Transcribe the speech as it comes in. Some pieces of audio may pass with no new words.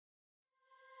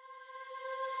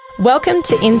Welcome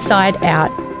to Inside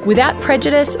Out. Without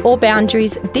prejudice or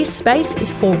boundaries, this space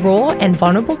is for raw and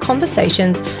vulnerable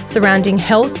conversations surrounding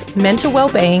health, mental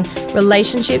well-being,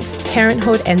 relationships,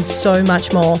 parenthood, and so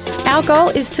much more. Our goal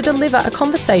is to deliver a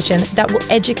conversation that will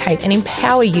educate and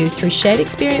empower you through shared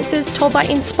experiences told by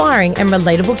inspiring and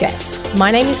relatable guests. My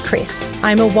name is Chris.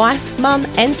 I'm a wife, mum,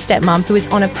 and stepmom who is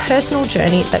on a personal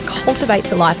journey that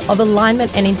cultivates a life of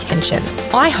alignment and intention.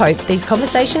 I hope these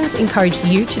conversations encourage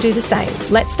you to do the same.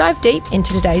 Let's dive deep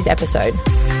into today's episode.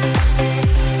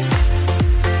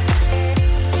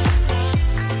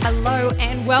 Hello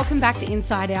and welcome back to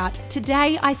Inside Out.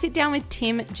 Today I sit down with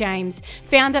Tim James,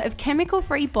 founder of Chemical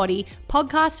Free Body,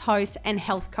 podcast host and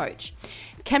health coach.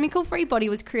 Chemical Free Body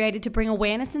was created to bring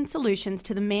awareness and solutions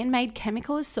to the man-made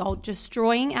chemical assault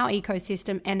destroying our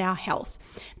ecosystem and our health.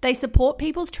 They support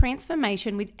people's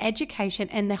transformation with education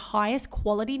and the highest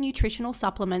quality nutritional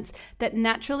supplements that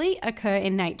naturally occur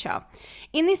in nature.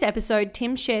 In this episode,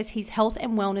 Tim shares his health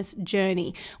and wellness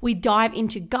journey. We dive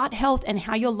into gut health and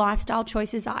how your lifestyle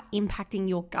choices are impacting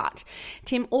your gut.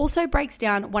 Tim also breaks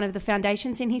down one of the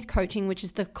foundations in his coaching, which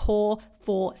is the core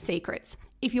 4 secrets.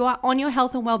 If you are on your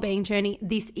health and well-being journey,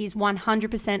 this is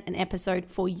 100% an episode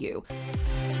for you.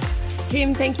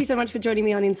 Tim, thank you so much for joining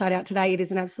me on Inside Out today. It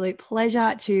is an absolute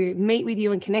pleasure to meet with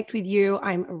you and connect with you.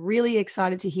 I'm really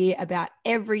excited to hear about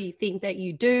everything that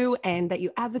you do and that you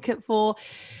advocate for.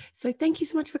 So thank you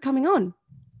so much for coming on.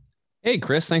 Hey,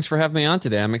 Chris, thanks for having me on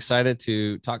today. I'm excited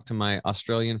to talk to my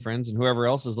Australian friends and whoever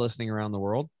else is listening around the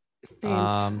world.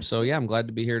 So yeah, I'm glad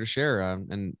to be here to share.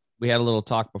 And we had a little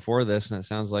talk before this, and it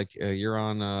sounds like you're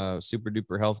on a super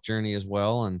duper health journey as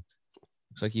well. And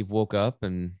looks like you've woke up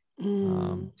and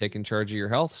taken charge of your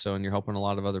health. So, and you're helping a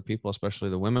lot of other people, especially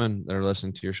the women that are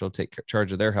listening to your show, take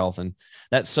charge of their health. And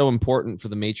that's so important for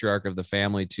the matriarch of the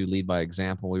family to lead by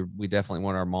example. We definitely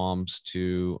want our moms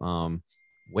to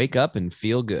wake up and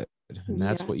feel good. And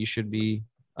that's what you should be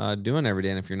doing every day.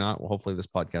 And if you're not, well, hopefully this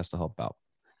podcast will help out.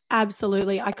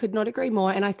 Absolutely. I could not agree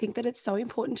more. And I think that it's so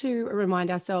important to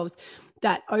remind ourselves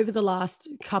that over the last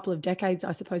couple of decades,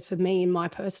 I suppose for me in my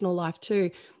personal life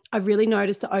too, I've really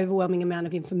noticed the overwhelming amount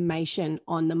of information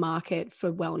on the market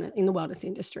for wellness in the wellness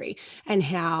industry and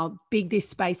how big this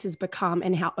space has become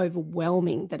and how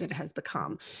overwhelming that it has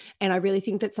become. And I really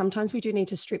think that sometimes we do need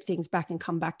to strip things back and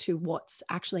come back to what's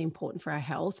actually important for our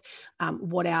health,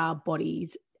 what our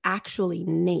bodies actually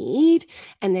need.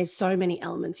 And there's so many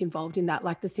elements involved in that,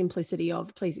 like the simplicity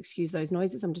of, please excuse those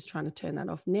noises. I'm just trying to turn that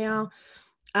off now.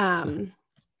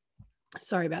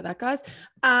 Sorry about that, guys.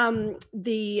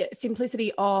 The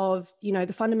simplicity of,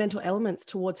 the fundamental elements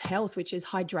towards health, which is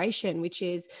hydration, which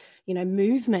is,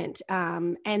 movement,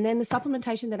 and then the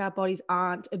supplementation that our bodies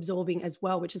aren't absorbing as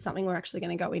well, which is something we're actually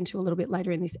going to go into a little bit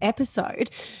later in this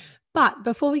episode. But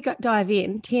before we dive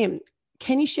in, Tim,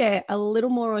 can you share a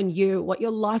little more on you, what your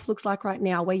life looks like right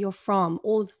now, where you're from,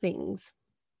 all the things?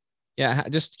 Yeah,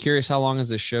 just curious, how long does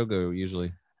this show go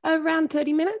usually? Around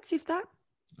 30 minutes, if that.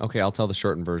 Okay, I'll tell the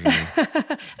shortened version.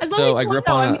 As long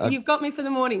as you've got me for the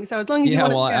morning. So as long as you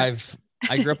want to go.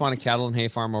 I grew up on a cattle and hay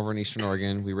farm over in Eastern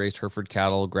Oregon. We raised Hereford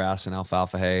cattle, grass, and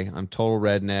alfalfa hay. I'm total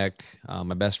redneck.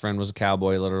 My best friend was a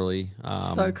cowboy, literally.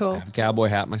 So cool. I have a cowboy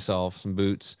hat myself, some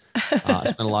boots. I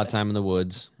spent a lot of time in the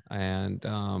woods and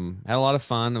had a lot of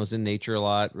fun. I was in nature a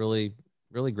lot, really,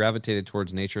 really gravitated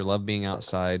towards nature, loved being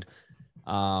outside.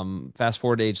 Fast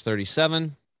forward to age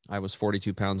 37, I was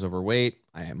 42 pounds overweight.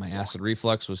 My acid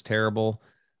reflux was terrible.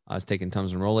 I was taking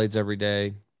Tums and Rolaids every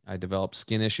day. I developed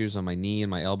skin issues on my knee and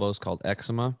my elbows called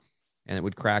eczema, and it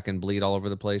would crack and bleed all over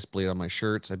the place, bleed on my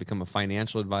shirts. I become a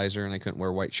financial advisor, and I couldn't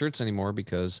wear white shirts anymore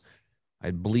because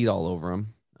I'd bleed all over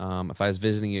them. If I was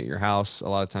visiting at your house, a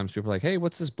lot of times people are like, hey,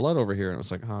 what's this blood over here? And it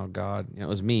was like, oh God, it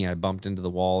was me. I bumped into the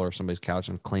wall or somebody's couch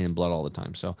and cleaning blood all the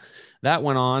time. So that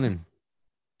went on, and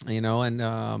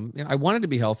I wanted to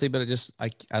be healthy, but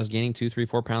I was gaining 2, 3,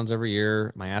 4 pounds every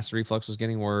year. My acid reflux was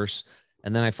getting worse.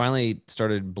 And then I finally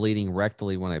started bleeding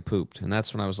rectally when I pooped. And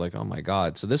that's when I was like, oh my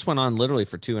God. So this went on literally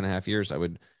for 2.5 years. I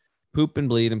would poop and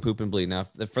bleed and poop and bleed. Now,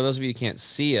 for those of you who can't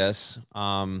see us,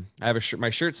 I have a shirt.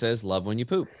 My shirt says "Love when you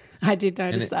poop." I did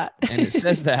notice that. And it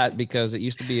says that because it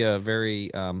used to be a very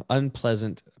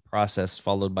unpleasant process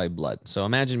followed by blood. So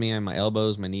imagine me on my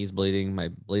elbows, my knees bleeding, my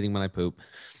bleeding when I poop.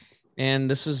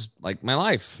 And this is like my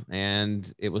life.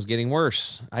 And it was getting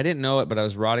worse. I didn't know it, but I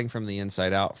was rotting from the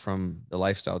inside out from the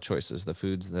lifestyle choices, the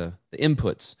foods, the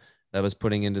inputs that I was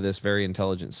putting into this very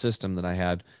intelligent system that I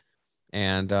had.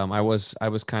 And I was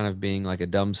kind of being like a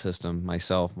dumb system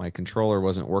myself. My controller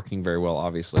wasn't working very well,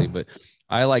 obviously, but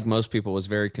I, like most people, was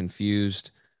very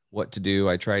confused what to do.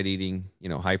 I tried eating,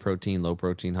 high protein, low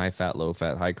protein, high fat, low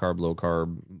fat, high carb, low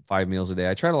carb, 5 meals a day.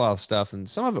 I tried a lot of stuff, and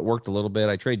some of it worked a little bit.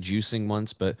 I tried juicing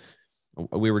once, but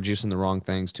we were juicing the wrong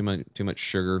things, too much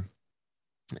sugar,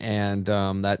 and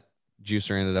that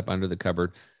juicer ended up under the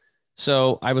cupboard.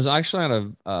 So I was actually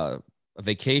on a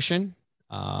vacation.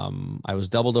 I was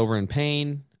doubled over in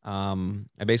pain.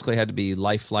 I basically had to be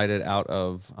life flighted out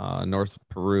of North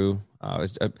Peru.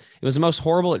 It was the most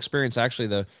horrible experience.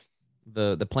 Actually,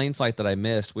 the plane flight that I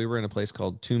missed, we were in a place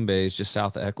called Tumbes, just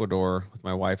south of Ecuador, with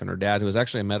my wife and her dad, who was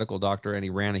actually a medical doctor, and he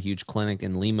ran a huge clinic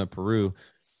in Lima, Peru.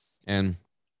 And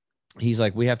he's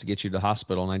like, we have to get you to the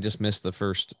hospital. And I just missed the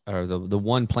first, or the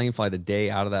one plane flight a day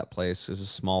out of that place. It's a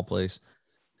small place.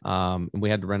 And we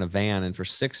had to rent a van, and for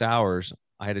 6 hours,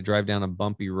 I had to drive down a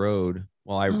bumpy road.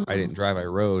 Well, I didn't drive, I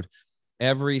rode.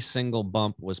 Every single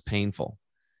bump was painful.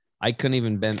 I couldn't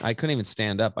even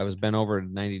stand up. I was bent over at a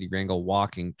 90-degree angle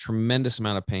walking, tremendous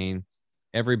amount of pain.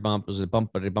 Every bump was a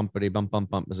bumpity, bumpity, bump,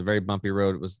 bump, bump. It was a very bumpy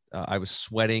road. I was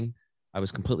sweating. I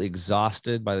was completely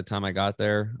exhausted by the time I got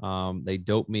there. They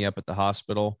doped me up at the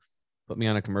hospital, put me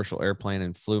on a commercial airplane,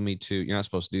 and flew me to, you're not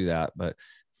supposed to do that, but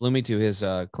flew me to his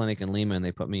clinic in Lima, and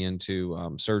they put me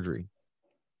into surgery.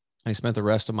 I spent the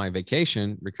rest of my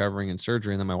vacation recovering in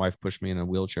surgery, and then my wife pushed me in a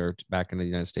wheelchair back into the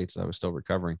United States. I was still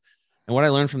recovering. And what I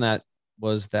learned from that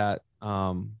was that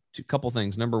two couple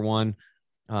things. Number one,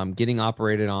 getting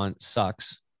operated on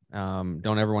sucks. Don't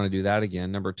ever want to do that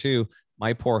again. Number two,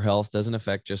 my poor health doesn't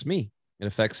affect just me. It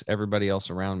affects everybody else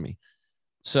around me.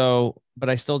 So, but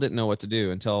I still didn't know what to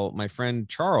do until my friend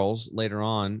Charles later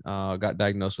on got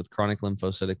diagnosed with chronic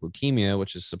lymphocytic leukemia,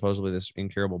 which is supposedly this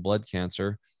incurable blood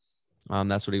cancer.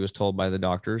 That's what he was told by the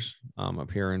doctors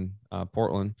up here in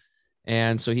Portland.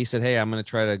 And so he said, hey, I'm going to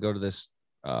try to go to this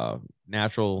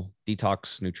natural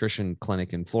detox nutrition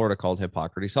clinic in Florida called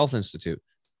Hippocrates Health Institute.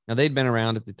 Now, they'd been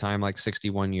around at the time like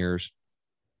 61 years.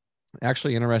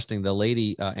 Actually, interesting, the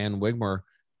lady, Ann Wigmore,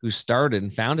 who started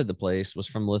and founded the place, was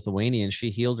from Lithuania, and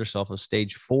she healed herself of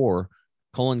stage 4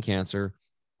 colon cancer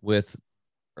with,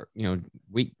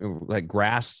 wheat, like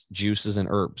grass juices and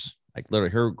herbs. Like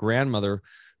literally, her grandmother,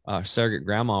 surrogate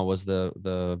grandma, was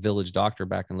the village doctor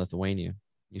back in Lithuania.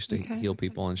 Used to heal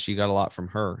people, and she got a lot from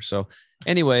her. So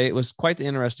anyway, it was quite the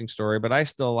interesting story, but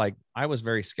I was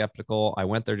very skeptical. I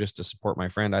went there just to support my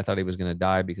friend. I thought he was going to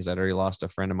die because I'd already lost a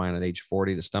friend of mine at age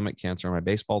 40 to stomach cancer on my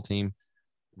baseball team.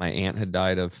 My aunt had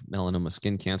died of melanoma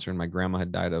skin cancer, and my grandma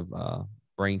had died of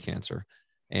brain cancer.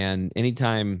 And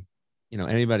anytime,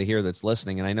 anybody here that's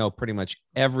listening, and I know pretty much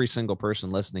every single person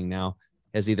listening now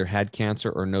has either had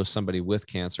cancer or knows somebody with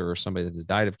cancer or somebody that has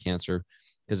died of cancer,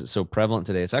 because it's so prevalent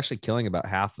today. It's actually killing about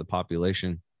half the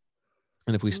population.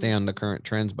 And if we stay on the current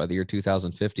trends, by the year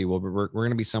 2050, we're going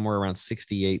to be somewhere around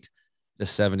 68 to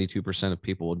 72% of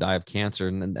people will die of cancer.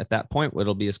 And then at that point,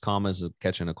 it'll be as common as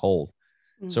catching a cold.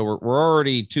 So we're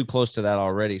already too close to that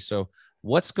already. So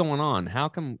what's going on? How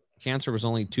come cancer was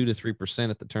only 2 to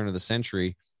 3% at the turn of the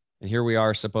century? And here we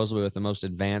are supposedly with the most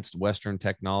advanced Western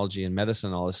technology and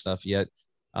medicine, all this stuff, yet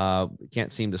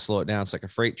can't seem to slow it down. It's like a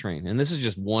freight train. And this is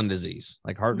just one disease.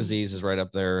 Like heart disease is right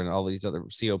up there, and all these other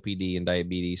COPD and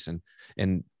diabetes.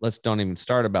 And let's don't even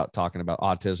start about talking about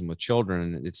autism with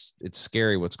children. And it's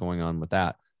scary what's going on with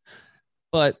that.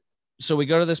 But so we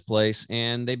go to this place,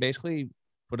 and they basically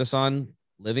put us on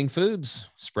living foods: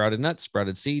 sprouted nuts,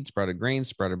 sprouted seeds, sprouted grains,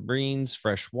 sprouted beans,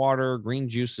 fresh water, green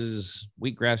juices,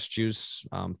 wheatgrass juice,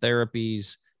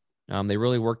 therapies. They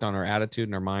really worked on our attitude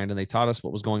and our mind, and they taught us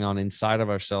what was going on inside of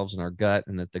ourselves and our gut,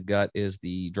 and that the gut is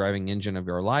the driving engine of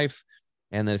your life.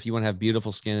 And that if you want to have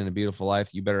beautiful skin and a beautiful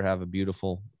life, you better have a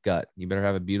beautiful gut. You better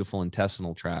have a beautiful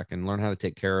intestinal tract, and learn how to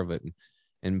take care of it,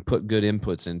 and put good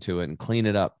inputs into it and clean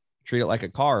it up. Treat it like a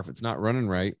car. If it's not running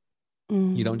right,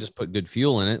 you don't just put good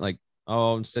fuel in it. Like,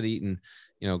 oh, instead of eating,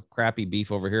 crappy beef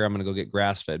over here, I'm going to go get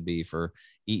grass-fed beef, or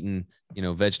eating,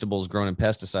 vegetables grown in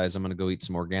pesticides, I'm going to go eat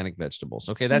some organic vegetables.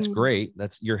 Okay, that's great.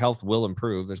 That's, your health will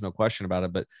improve. There's no question about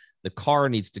it. But the car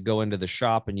needs to go into the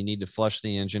shop, and you need to flush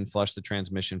the engine, flush the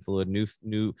transmission fluid,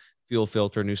 new fuel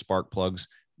filter, new spark plugs.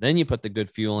 Then you put the good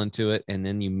fuel into it, and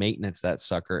then you maintenance that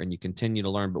sucker, and you continue to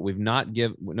learn. But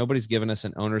nobody's given us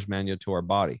an owner's manual to our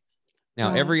body.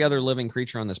 Now, every other living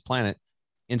creature on this planet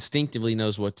instinctively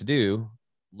knows what to do.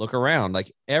 Look around.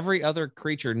 Like, every other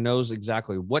creature knows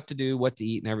exactly what to do, what to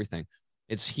eat, and everything.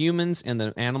 It's humans and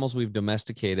the animals we've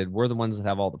domesticated. We're the ones that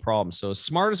have all the problems. So as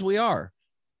smart as we are,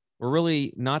 we're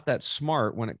really not that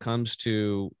smart when it comes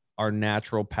to our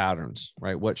natural patterns,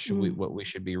 right? What we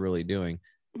should be really doing.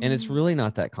 And it's really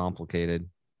not that complicated,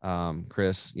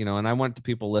 Chris, and I want the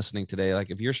people listening today, like,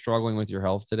 if you're struggling with your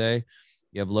health today,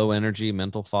 You have low energy,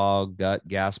 mental fog, gut,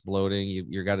 gas, bloating.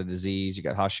 You got a disease. You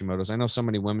got Hashimoto's. I know so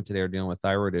many women today are dealing with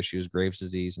thyroid issues, Graves'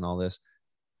 disease, and all this.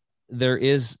 There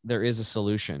is a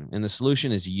solution, and the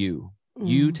solution is you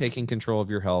taking control of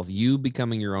your health, you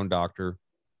becoming your own doctor,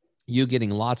 you getting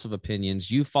lots of opinions,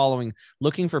 you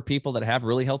looking for people that have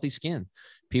really healthy skin,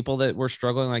 people that were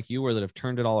struggling like you were, that have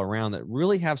turned it all around, that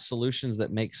really have solutions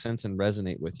that make sense and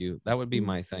resonate with you. That would be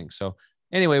my thing. So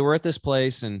anyway, we're at this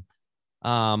place, and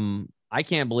I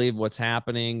can't believe what's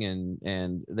happening.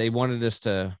 And they wanted us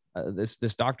to,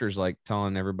 this doctor's like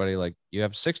telling everybody, like, you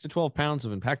have 6 to 12 pounds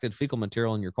of impacted fecal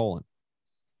material in your colon.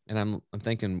 And I'm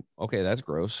thinking, okay, that's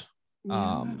gross.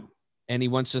 Yeah. And he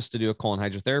wants us to do a colon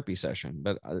hydrotherapy session.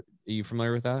 But are you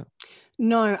familiar with that?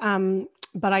 No,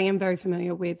 but I am very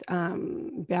familiar with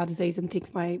bowel disease and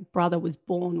things. My brother was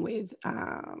born with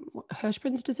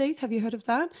Hirschsprung's disease. Have you heard of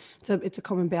that? It's a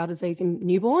common bowel disease in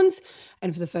newborns.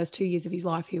 And for the first 2 years of his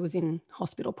life, he was in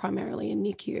hospital, primarily in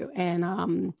NICU.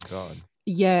 And God.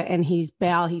 yeah, and his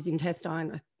bowel, his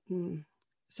intestine,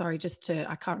 sorry,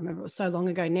 I can't remember. It was so long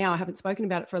ago now. I haven't spoken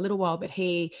about it for a little while, but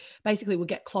he basically would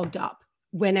get clogged up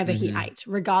whenever he ate,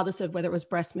 regardless of whether it was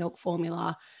breast milk,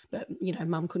 formula. But,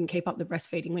 mum couldn't keep up the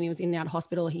breastfeeding when he was in and out of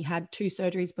hospital. He had 2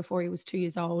 surgeries before he was 2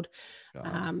 years old,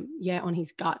 on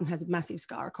his gut, and has a massive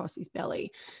scar across his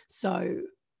belly. So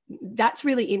that's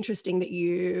really interesting that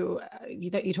you're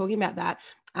talking about that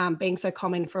being so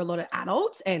common for a lot of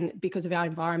adults, and because of our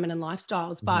environment and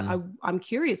lifestyles. But I'm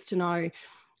curious to know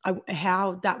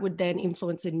how that would then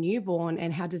influence a newborn,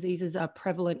 and how diseases are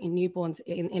prevalent in newborns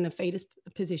in a fetus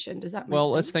position. Does that make sense?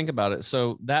 Let's think about it.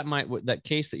 So that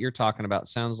case that you're talking about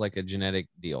sounds like a genetic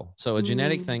deal. So a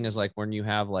genetic thing is like when you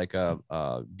have like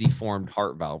a deformed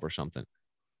heart valve or something.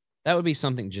 That would be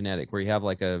something genetic, where you have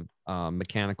like a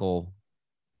mechanical,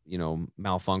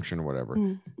 malfunction or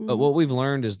whatever. But what we've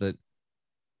learned is that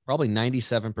probably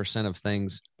 97% of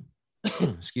things,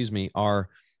 excuse me, are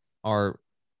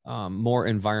more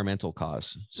environmental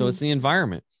cause. So it's the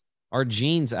environment. Our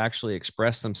genes actually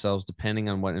express themselves depending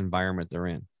on what environment they're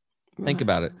in. Think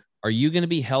about it. Are you going to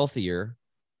be healthier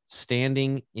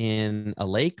standing in a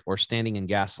lake or standing in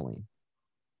gasoline?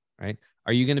 Right?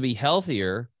 Are you going to be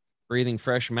healthier breathing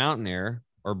fresh mountain air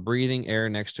or breathing air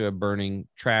next to a burning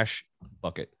trash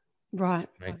bucket? Right.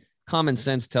 Common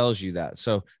sense tells you that.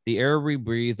 So the air we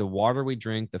breathe, the water we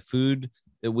drink, the food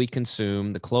that we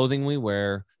consume, the clothing we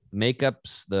wear,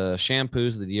 makeups, the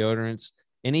shampoos, the deodorants,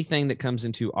 anything that comes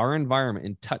into our environment,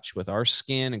 in touch with our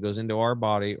skin and goes into our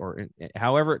body, or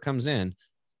however it comes in,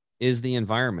 is the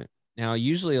environment. Now,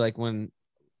 usually, like when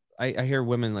I hear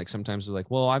women, like sometimes they're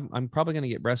like, well, I'm probably going to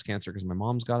get breast cancer because my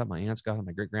mom's got it, my aunt's got it,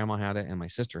 my great grandma had it, and my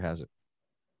sister has it.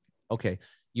 Okay.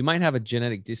 You might have a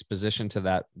genetic disposition to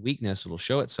that weakness. It'll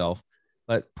show itself,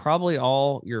 but probably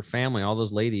all your family, all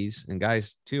those ladies and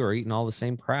guys too, are eating all the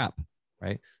same crap,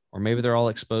 right? Or maybe they're all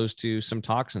exposed to some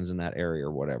toxins in that area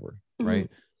or whatever, right?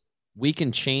 We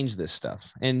can change this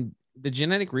stuff. And the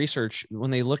genetic research,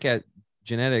 when they look at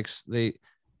genetics, they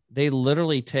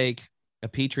literally take a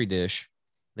petri dish,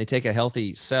 they take a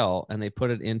healthy cell, and they put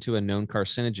it into a known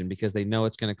carcinogen because they know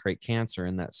it's going to create cancer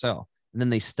in that cell. And then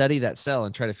they study that cell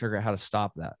and try to figure out how to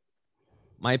stop that.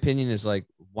 My opinion is, like,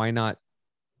 why not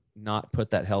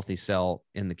put that healthy cell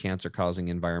in the cancer causing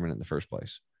environment in the first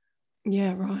place?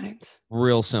 Yeah, right.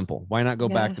 Real simple. Why not go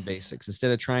back to basics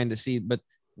instead of trying to see? But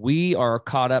we are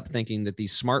caught up thinking that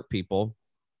these smart people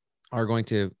are going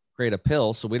to create a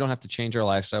pill so we don't have to change our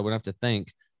lifestyle. We don't have to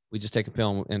think. We just take a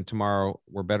pill and tomorrow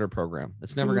we're better programmed.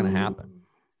 It's never going to happen.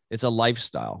 It's a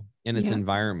lifestyle and it's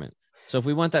environment. So if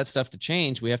we want that stuff to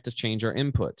change, we have to change our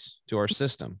inputs to our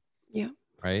system. Yeah.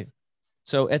 Right.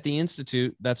 So at the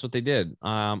Institute, that's what they did.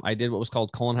 I did what was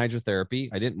called colon hydrotherapy.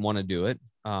 I didn't want to do it.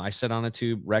 I sat on a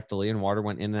tube rectally and water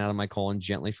went in and out of my colon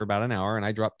gently for about an hour, and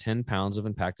I dropped 10 pounds of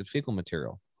impacted fecal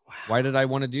material. Wow. Why did I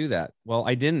want to do that? Well,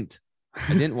 I didn't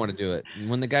want to do it.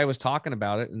 And when the guy was talking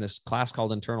about it in this class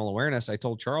called Internal Awareness, I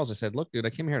told Charles, I said, look, dude,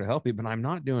 I came here to help you, but I'm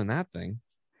not doing that thing,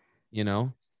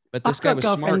 But this guy was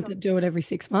smart. That do it every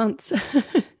 6 months.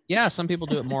 Yeah, some people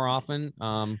do it more often.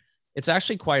 It's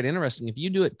actually quite interesting. If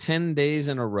you do it 10 days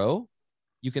in a row,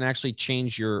 you can actually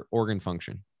change your organ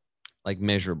function, like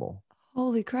measurable.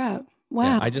 Holy crap. Wow.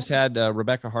 Yeah, I just had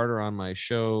Rebecca Harder on my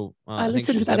show. I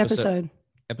listened to that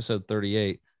episode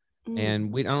 38.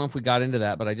 And I don't know if we got into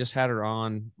that, but I just had her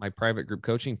on my private group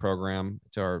coaching program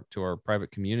to our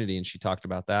private community. And she talked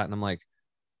about that. And I'm like,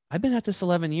 I've been at this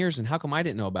 11 years, and how come I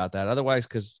didn't know about that? Otherwise,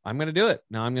 because I'm going to do it.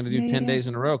 Now I'm going to do 10 days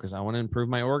in a row because I want to improve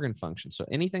my organ function. So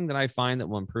anything that I find that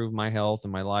will improve my health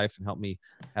and my life and help me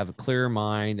have a clearer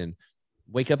mind and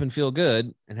wake up and feel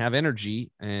good and have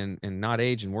energy and not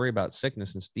age and worry about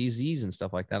sickness and disease and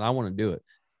stuff like that, I want to do it.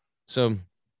 So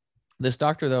this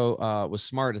doctor though was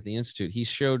smart at the institute. He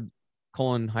showed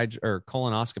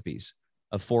colonoscopies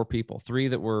of 4 people, 3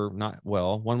 that were not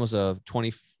well. One was a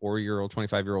 24-year-old,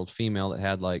 25-year-old female that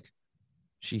had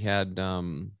she had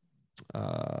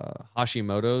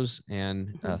Hashimoto's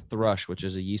and thrush, which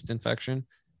is a yeast infection.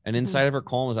 And inside of her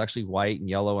colon was actually white and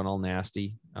yellow and all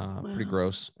nasty, pretty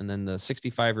gross. And then the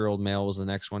 65-year-old male was the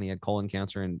next one. He had colon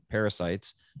cancer and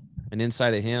parasites. And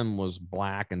inside of him was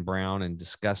black and brown and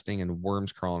disgusting and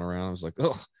worms crawling around. I was like,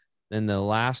 ugh. Then the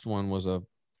last one was a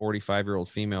 45-year-old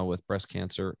female with breast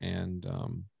cancer and I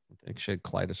think she had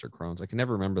colitis or Crohn's. I can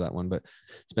never remember that one, but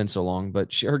it's been so long.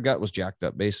 But her gut was jacked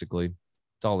up, basically.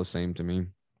 It's all the same to me.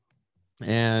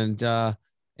 And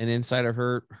inside of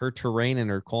her terrain in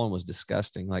her colon was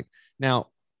disgusting. Like now,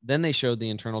 then they showed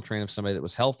the internal terrain of somebody that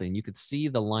was healthy, and you could see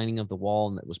the lining of the wall,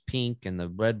 and it was pink, and the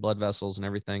red blood vessels and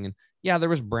everything. And yeah, there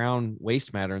was brown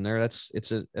waste matter in there. That's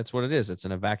what it is. It's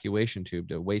an evacuation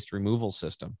tube, a waste removal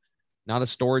system, not a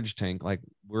storage tank like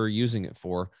we're using it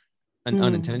for,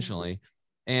 unintentionally.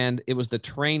 And it was the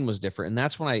terrain was different, and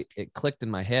that's when it clicked in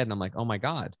my head, and I'm like, oh my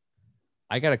God,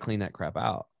 I got to clean that crap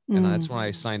out. And that's when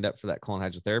I signed up for that colon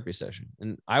hydrotherapy session.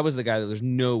 And I was the guy that there's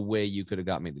no way you could have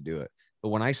got me to do it. But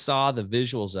when I saw the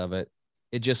visuals of it,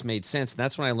 it just made sense. And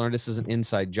that's when I learned this is an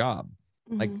inside job.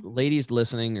 Like ladies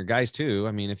listening, or guys too.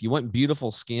 I mean, if you want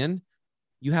beautiful skin,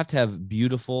 you have to have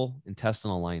beautiful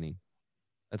intestinal lining.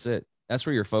 That's it. That's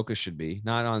where your focus should be,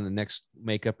 not on the next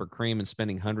makeup or cream and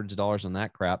spending hundreds of dollars on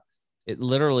that crap. It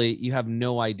literally, you have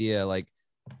no idea like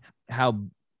how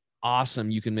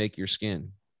awesome you can make your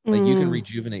skin. Like you can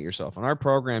rejuvenate yourself. On our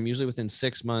program, usually within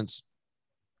 6 months,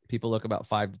 people look about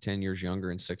 5 to 10 years younger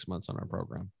in 6 months on our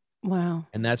program. Wow.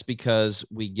 And that's because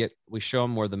we show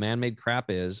them where the man-made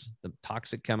crap is, the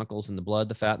toxic chemicals in the blood,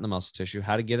 the fat, and the muscle tissue,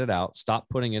 how to get it out, stop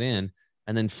putting it in,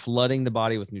 and then flooding the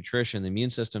body with nutrition. The immune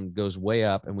system goes way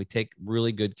up, and we take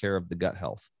really good care of the gut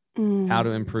health, how to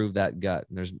improve that gut.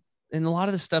 And a lot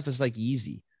of this stuff is like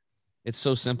easy. It's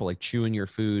so simple, like chewing your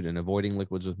food and avoiding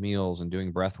liquids with meals and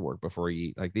doing breath work before you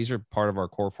eat. Like these are part of our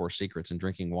core 4 secrets, and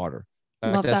drinking water.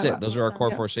 In fact, that's it. Those are our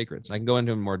core 4 secrets. I can go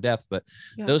into them in more depth, but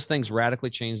those things radically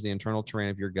change the internal terrain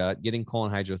of your gut. Getting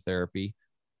colon hydrotherapy,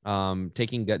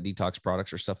 taking gut detox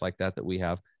products or stuff like that we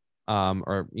have,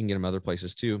 or you can get them other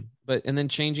places too. And then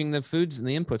changing the foods and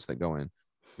the inputs that go in.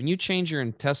 When you change your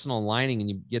intestinal lining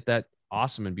and you get that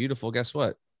awesome and beautiful, guess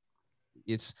what?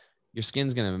 Your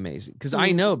skin's going to be amazing. Because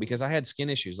I know, because I had skin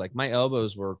issues. Like my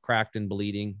elbows were cracked and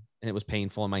bleeding, and it was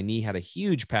painful. And my knee had a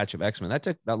huge patch of eczema. That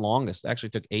took the longest. It actually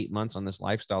took 8 months on this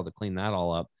lifestyle to clean that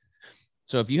all up.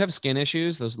 So if you have skin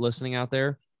issues, those listening out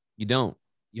there, you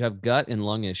have gut and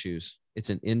lung issues. It's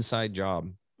an inside job.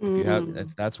 If you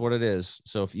have, that's what it is.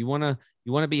 So if you want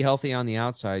to be healthy on the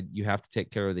outside, you have to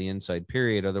take care of the inside,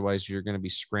 period. Otherwise you're going to be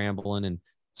scrambling and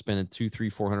spending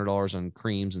 $200-$400 on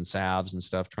creams and salves and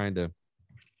stuff, trying to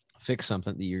fix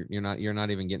something that you're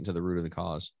not even getting to the root of the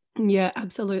cause. Yeah,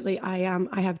 absolutely. I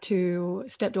have 2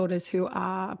 stepdaughters who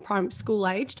are primary school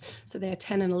aged, so they're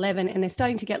 10 and 11, and they're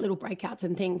starting to get little breakouts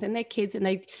and things. And they're kids, and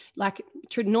they like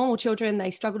normal children. They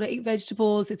struggle to eat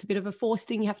vegetables. It's a bit of a forced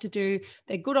thing you have to do.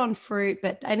 They're good on fruit,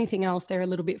 but anything else they're a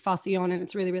little bit fussy on, and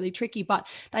it's really, really tricky. But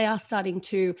they are starting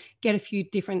to get a few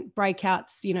different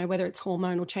breakouts. You know, whether it's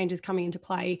hormonal changes coming into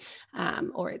play,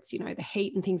 or it's the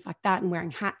heat and things like that, and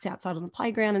wearing hats outside on the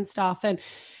playground and stuff. And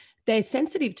they're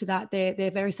sensitive to that.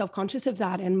 They're very self-conscious of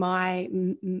that. And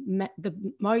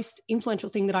the most influential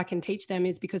thing that I can teach them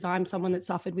is, because I'm someone that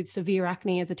suffered with severe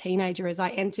acne as a teenager. As I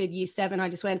entered year 7, I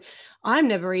just went, I'm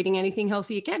never eating anything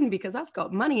healthy again, because I've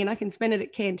got money and I can spend it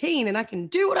at canteen and I can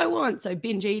do what I want. So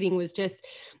binge eating was just,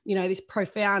 this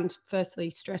profound,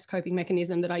 firstly, stress coping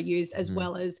mechanism that I used, as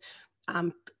well as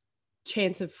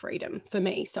chance of freedom for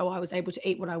me. So I was able to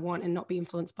eat what I want and not be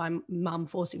influenced by mum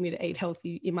forcing me to eat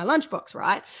healthy in my lunchbox,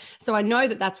 right? So I know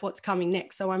that that's what's coming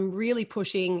next. So I'm really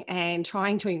pushing and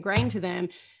trying to ingrain to them,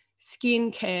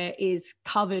 skincare is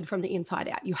covered from the inside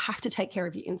out. You have to take care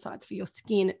of your insides for your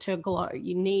skin to glow.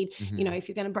 You need, if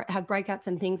you're going to have breakouts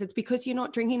and things, it's because you're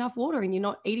not drinking enough water and you're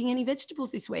not eating any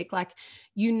vegetables this week. Like,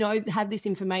 have this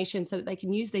information so that they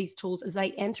can use these tools as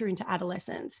they enter into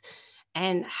adolescence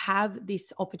and have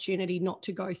this opportunity not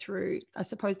to go through, I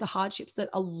suppose, the hardships that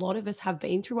a lot of us have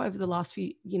been through over the last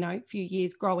few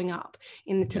years growing up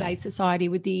in today's society,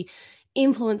 with the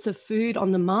influence of food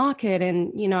on the market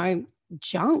and,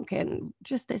 junk, and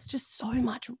there's just so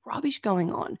much rubbish going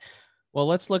on. Well,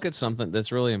 let's look at something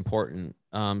that's really important,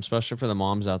 especially for the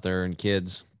moms out there and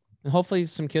kids, and hopefully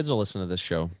some kids will listen to this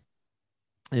show,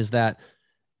 is that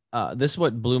this is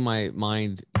what blew my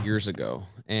mind years ago,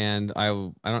 and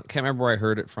can't remember where I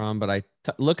heard it from, but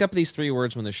look up these three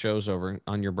words when the show's over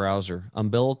on your browser: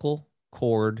 umbilical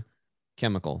cord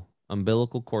chemical,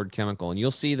 umbilical cord chemical, and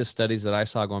you'll see the studies that I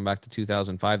saw going back to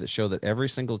 2005 that show that every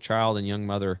single child and young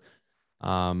mother,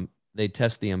 they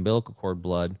test the umbilical cord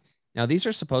blood. Now these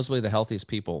are supposedly the healthiest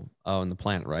people on the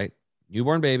planet, right?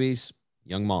 Newborn babies,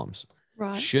 young moms,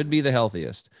 Right. should be the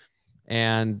healthiest,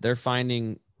 and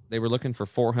they were looking for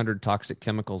 400 toxic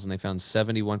chemicals and they found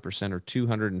 71% or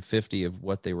 250 of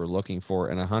what they were looking for,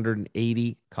 and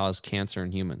 180 cause cancer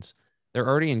in humans. They're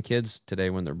already in kids today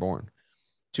when they're born.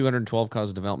 212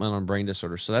 cause developmental and brain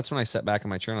disorders. So that's when I sat back in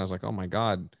my chair and I was like, oh my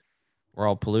God, we're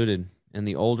all polluted. And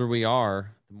the older we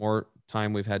are, the more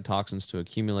time we've had toxins to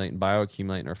accumulate and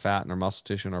bioaccumulate in our fat and our muscle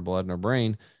tissue and our blood and our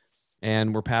brain.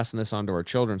 And we're passing this on to our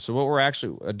children. So what we're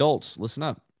actually, adults, listen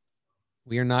up.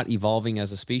 We are not evolving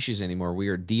as a species anymore. We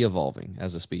are de-evolving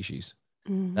as a species.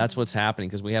 Mm-hmm. That's what's happening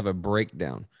because we have a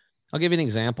breakdown. I'll give you an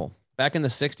example. Back in the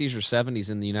 60s or 70s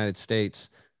in the United States,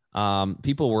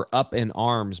 people were up in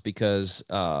arms because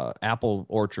apple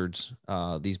orchards,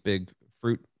 these big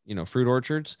fruit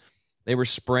orchards, they were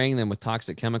spraying them with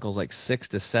toxic chemicals like 6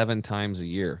 to 7 times a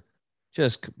year.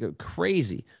 Just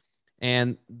crazy.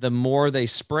 And the more they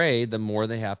spray, the more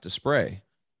they have to spray.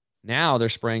 Now they're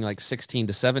spraying like 16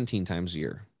 to 17 times a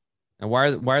year. And why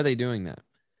are they doing that?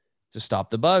 To stop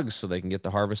the bugs so they can get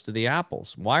the harvest of the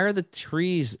apples. Why are the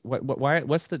trees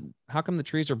how come the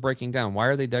trees are breaking down? Why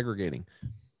are they degrading?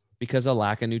 Because of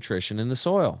lack of nutrition in the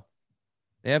soil.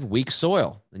 They have weak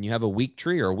soil, and you have a weak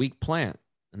tree or a weak plant,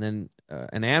 and then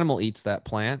an animal eats that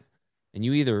plant, and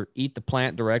you either eat the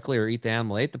plant directly or eat the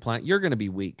animal ate the plant, you're going to be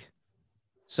weak.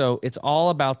 So it's all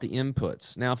about the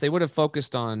inputs. Now, if they would have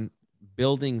focused on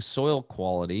building soil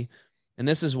quality, and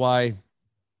this is why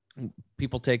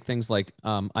people take things like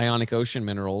ionic ocean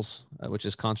minerals, which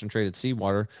is concentrated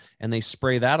seawater, and they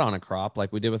spray that on a crop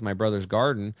like we did with my brother's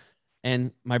garden.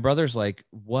 And my brother's like,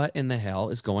 what in the hell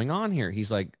is going on here?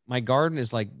 He's like, my garden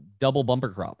is like double bumper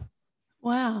crop.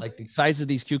 Wow. Like the size of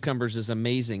these cucumbers is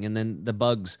amazing. And then the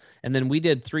bugs. And then we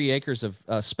did 3 acres of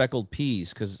speckled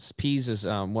peas, because peas is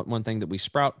one thing that we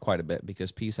sprout quite a bit,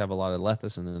 because peas have a lot of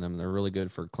lecithin in them. They're really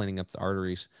good for cleaning up the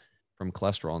arteries from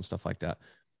cholesterol and stuff like that.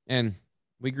 And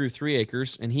we grew 3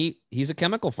 acres, and he's a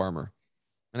chemical farmer.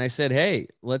 And I said, hey,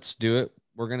 let's do it.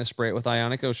 We're going to spray it with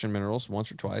ionic ocean minerals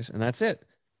once or twice, and that's it.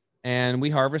 And we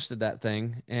harvested that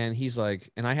thing. And he's like,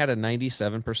 and I had a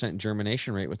 97%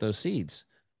 germination rate with those seeds.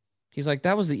 He's like,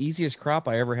 that was the easiest crop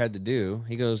I ever had to do.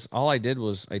 He goes, all I did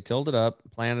was I tilled it up,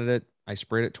 planted it. I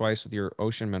sprayed it twice with your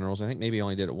ocean minerals. I think maybe I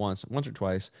only did it once or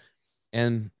twice.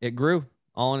 And it grew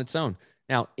all on its own.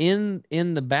 Now in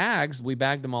the bags, we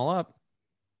bagged them all up.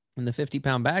 In the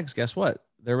 50-pound bags, guess what?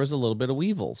 There was a little bit of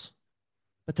weevils,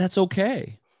 but that's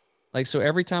okay. Like, so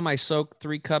every time I soak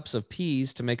 3 cups of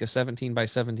peas to make a 17 by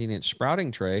 17 inch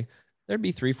sprouting tray, there'd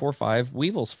be 3, 4, 5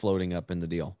 weevils floating up in the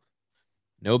deal.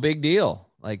 No big deal.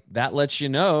 Like, that lets you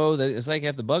know that it's like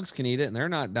if the bugs can eat it and they're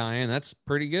not dying, that's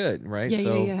pretty good, right?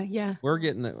 Yeah.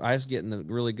 I was getting the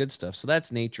really good stuff. So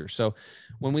that's nature. So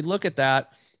when we look at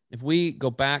that, if we go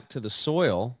back to the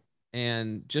soil,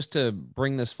 and just to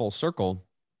bring this full circle,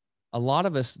 a lot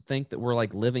of us think that we're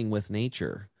like living with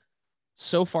nature.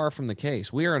 So far from the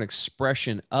case. We are an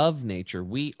expression of nature.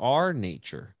 We are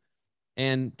nature.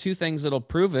 And 2 things that'll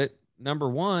prove it. Number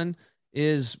 1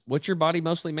 is, what's your body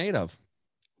mostly made of?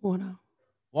 Water.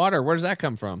 Water. Where does that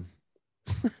come from?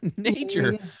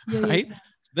 Nature, Yeah. right?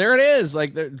 There it is.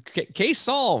 Like, the case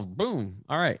solved. Boom.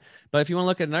 All right. But if you want to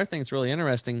look at another thing that's really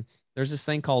interesting, there's this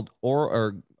thing called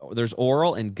there's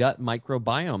oral and gut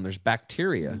microbiome. There's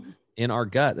bacteria in our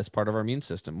gut that's part of our immune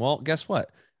system. Well, guess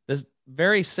what? This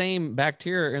very same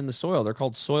bacteria in the soil, they're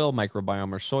called soil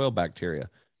microbiome or soil bacteria.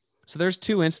 So there's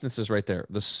 2 instances right there.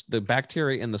 The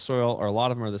bacteria in the soil, or a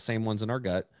lot of them are the same ones in our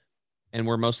gut, and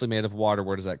we're mostly made of water.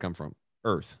 Where does that come from?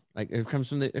 Earth. Like, it comes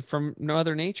from no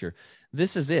other nature.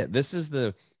 This is it. This is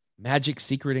the magic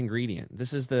secret ingredient.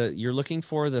 This is you're looking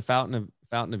for the fountain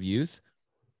of youth.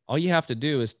 All you have to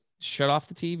do is shut off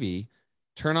the TV,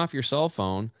 turn off your cell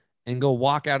phone, and go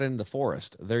walk out into the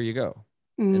forest. There you go.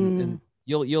 And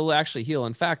you'll actually heal.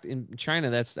 In fact, in China,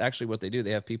 that's actually what they do.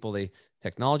 They have people, they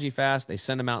technology fast, they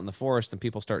send them out in the forest, and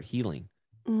people start healing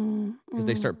because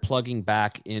they start plugging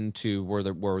back into where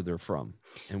they're from.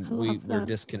 And we're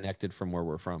disconnected from where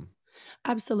we're from.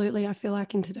 Absolutely. I feel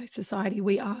like in today's society,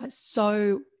 we are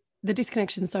so the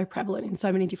disconnection is so prevalent in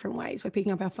so many different ways. We're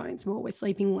picking up our phones more, we're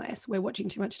sleeping less, we're watching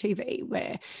too much TV,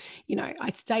 where,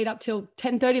 I stayed up till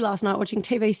 10:30 last night watching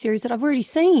TV series that I've already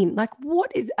seen. Like,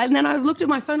 what is, and then I looked at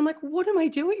my phone, I'm like, what am I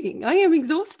doing? I am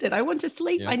exhausted. I want to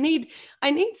sleep. Yeah. I need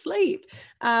sleep.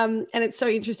 And it's so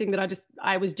interesting that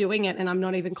I was doing it and I'm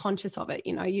not even conscious of it.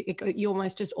 You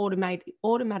almost just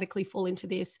automatically fall into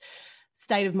this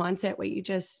state of mindset where you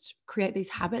just create these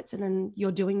habits and then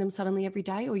you're doing them suddenly every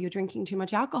day, or you're drinking too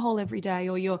much alcohol every day,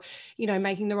 or you're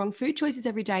making the wrong food choices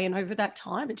every day, and over that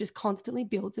time it just constantly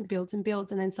builds and builds and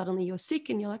builds, and then suddenly you're sick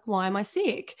and you're like, why am I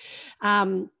sick?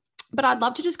 But I'd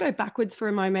love to just go backwards for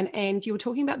a moment, and you were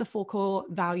talking about the 4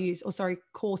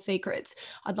 core secrets.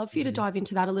 I'd love for you to dive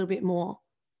into that a little bit more.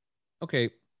 Okay,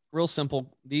 real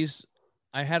simple.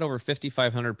 I had over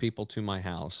 5,500 people to my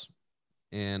house,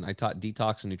 and I taught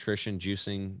detox and nutrition,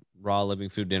 juicing, raw living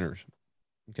food dinners.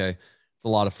 Okay. It's a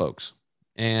lot of folks.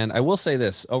 And I will say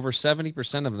this, over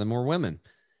 70% of them were women.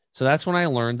 So that's when I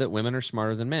learned that women are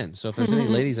smarter than men. So if there's any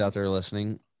ladies out there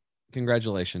listening,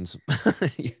 congratulations.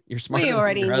 You're smarter we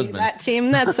already than your knew husband. that,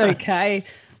 Tim. That's okay.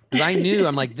 Because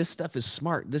I'm like, this stuff is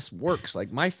smart. This works.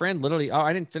 Like my friend literally,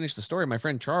 I didn't finish the story. My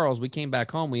friend Charles, we came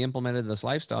back home. We implemented this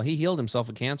lifestyle. He healed himself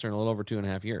of cancer in a little over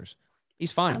 2.5 years.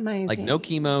 He's fine. Amazing. Like no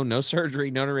chemo, no surgery,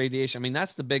 no radiation. I mean,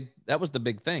 that was the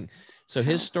big thing. So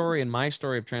his story and my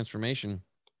story of transformation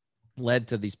led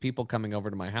to these people coming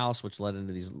over to my house, which led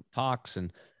into these talks.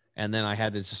 And then I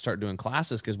had to just start doing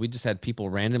classes because we just had people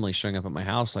randomly showing up at my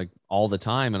house like all the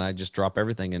time. And I just drop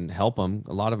everything and help them.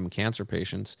 A lot of them cancer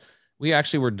patients. We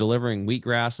actually were delivering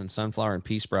wheatgrass and sunflower and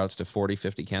pea sprouts to 40,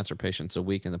 50 cancer patients a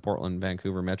week in the Portland,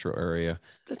 Vancouver metro area.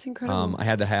 That's incredible. I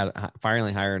had to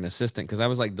finally hire an assistant because I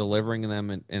was like delivering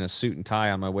them in a suit and tie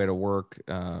on my way to work,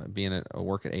 being at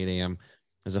work at 8 a.m.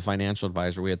 as a financial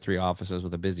advisor. We had 3 offices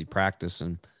with a busy practice,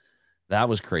 and that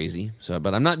was crazy. So,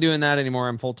 but I'm not doing that anymore.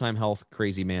 I'm full-time health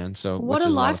crazy man. So what a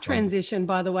life transition,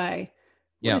 by the way.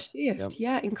 What a shift. Yep.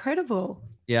 Yeah, incredible.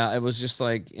 Yeah, it was just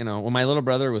like, when my little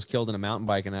brother was killed in a mountain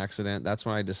biking accident, that's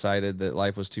when I decided that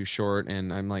life was too short.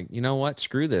 And I'm like, you know what?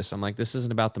 Screw this. I'm like, this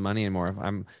isn't about the money anymore.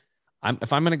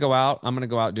 If I'm going to go out, I'm going to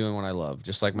go out doing what I love,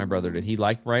 just like my brother did. He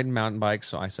liked riding mountain bikes.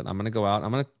 So I said, I'm going to go out.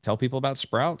 I'm going to tell people about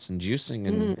sprouts and juicing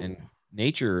and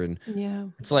nature. And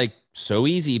it's like so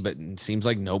easy, but it seems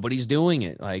like nobody's doing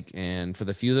it. Like, and for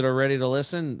the few that are ready to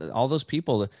listen, all those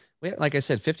people, like I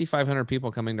said, 5,500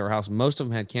 people coming to our house. Most of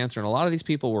them had cancer. And a lot of these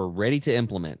people were ready to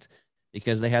implement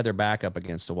because they had their back up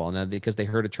against a wall. Now, because they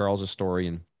heard of Charles's story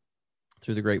and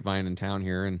through the grapevine in town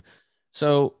here. And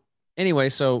so anyway,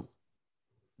 so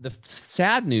the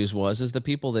sad news is the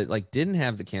people that like didn't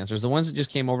have the cancers, the ones that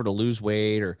just came over to lose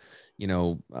weight or,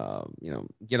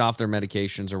 get off their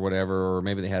medications or whatever, or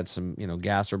maybe they had some,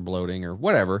 gas or bloating or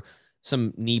whatever,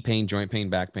 some knee pain, joint pain,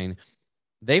 back pain.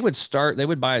 They would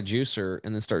buy a juicer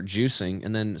and then start juicing.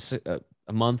 And then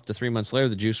a month to 3 months later,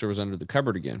 the juicer was under the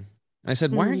cupboard again. I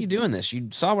said, why aren't you doing this? You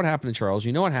saw what happened to Charles.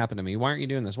 You know what happened to me. Why aren't you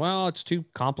doing this? Well, it's too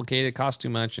complicated. It costs too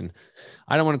much. And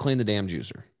I don't want to clean the damn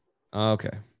juicer.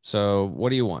 Okay. So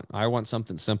what do you want? I want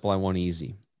something simple. I want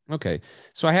easy. Okay.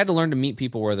 So I had to learn to meet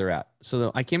people where they're at.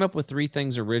 So I came up with 3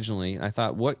 things originally. I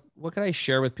thought, what could I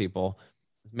share with people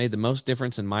that's made the most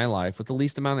difference in my life with the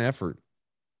least amount of effort?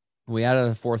 We added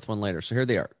a 4th one later. So here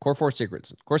they are. Core 4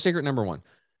 secrets. Core secret number 1,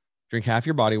 drink half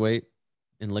your body weight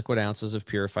in liquid ounces of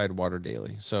purified water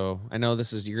daily. So I know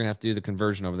you're going to have to do the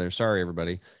conversion over there. Sorry,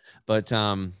 everybody. But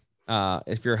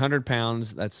if you're 100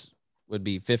 pounds, would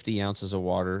be 50 ounces of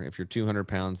water. If you're 200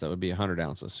 pounds, that would be 100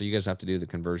 ounces. So you guys have to do the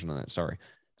conversion on that. Sorry.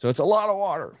 So it's a lot of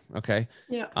water. Okay.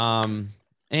 Yeah.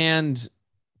 And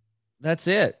that's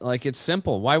it. Like, it's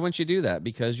simple. Why wouldn't you do that?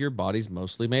 Because your body's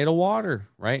mostly made of water,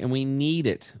 right? And we need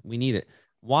it. We need it.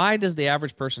 Why does the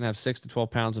average person have 6 to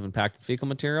 12 pounds of impacted fecal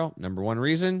material? Number 1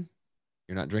 reason,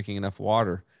 you're not drinking enough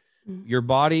water. Your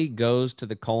body goes to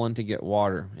the colon to get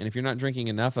water. And if you're not drinking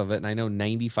enough of it, and I know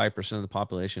 95% of the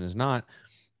population is not,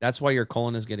 that's why your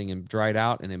colon is getting dried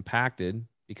out and impacted,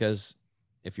 because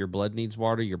if your blood needs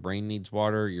water, your brain needs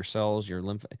water, your cells, your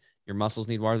muscles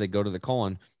need water, they go to the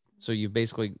colon. So you've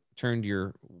basically turned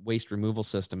your waste removal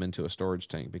system into a storage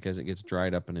tank because it gets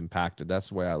dried up and impacted. That's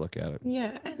the way I look at it.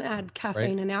 Yeah. And add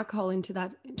caffeine and alcohol into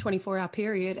that 24-hour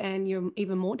period and you're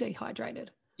even more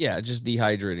dehydrated. Yeah, just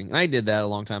dehydrating. And I did that a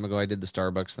long time ago. I did the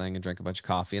Starbucks thing and drank a bunch of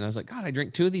coffee. And I was like, God, I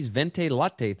drink 2 of these venti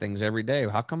latte things every day.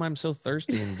 How come I'm so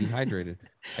thirsty and dehydrated?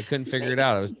 I couldn't figure it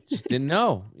out. I just didn't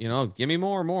know, give me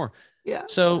more. Yeah.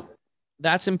 So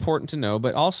that's important to know.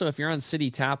 But also, if you're on city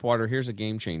tap water, here's a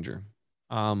game changer.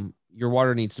 your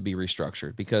water needs to be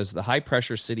restructured because the high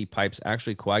pressure city pipes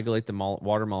actually coagulate the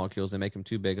water molecules. They make them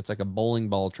too big. It's like a bowling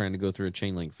ball trying to go through a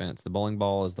chain link fence. The bowling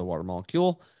ball is the water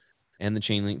molecule, and the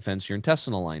chain link fence, your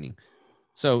intestinal lining.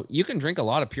 So you can drink a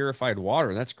lot of purified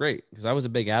water. That's great because I was a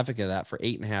big advocate of that for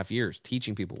 8.5 years,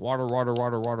 teaching people water, water,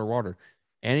 water, water, water.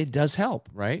 And it does help,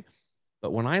 right?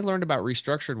 But when I learned about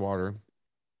restructured water,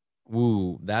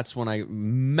 woo, that's when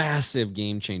massive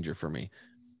game changer for me.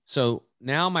 So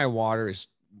now my water is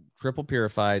triple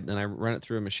purified. Then I run it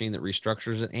through a machine that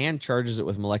restructures it and charges it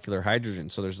with molecular hydrogen.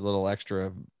 So there's a little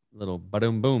extra little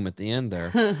boom boom at the end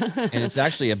there. And it's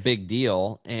actually a big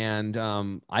deal. And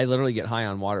I literally get high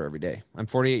on water every day. I'm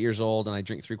 48 years old and I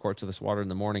drink 3 quarts of this water in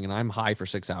the morning and I'm high for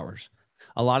 6 hours.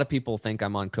 A lot of people think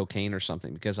I'm on cocaine or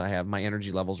something because my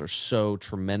energy levels are so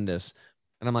tremendous.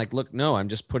 And I'm like, look, no, I'm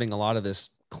just putting a lot of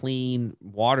this clean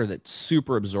water that's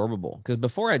super absorbable. Because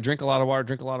before I drink a lot of water,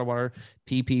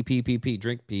 pee,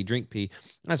 drink pee.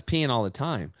 I was peeing all the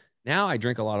time. Now I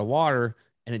drink a lot of water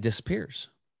and it disappears.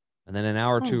 And then an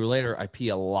hour or two later, I pee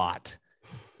a lot.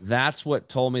 That's what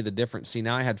told me the difference. See,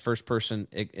 now I had first person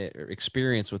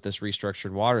experience with this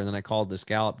restructured water. And then I called this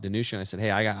gal up, Danusha, and I said,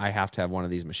 hey, I have to have one of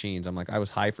these machines. I'm like, I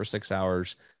was high for 6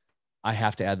 hours. I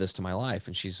have to add this to my life.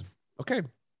 And she's okay.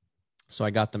 So I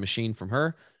got the machine from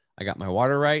her. I got my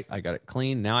water right. I got it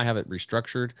clean. Now I have it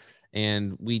restructured.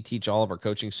 And we teach all of our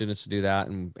coaching students to do that.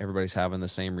 And everybody's having the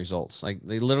same results. Like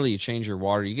you change your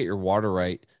water, you get your water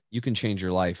right, you can change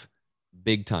your life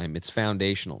big time. It's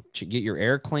foundational. Get your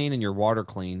air clean and your water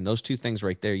clean. Those 2 things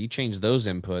right there. You change those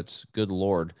inputs. Good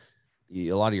Lord.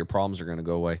 A lot of your problems are going to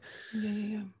go away.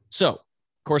 Yeah. So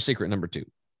core secret number 2,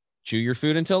 chew your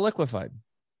food until liquefied.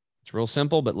 It's real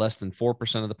simple, but less than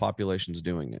 4% of the population is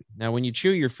doing it. Now, when you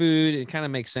chew your food, it kind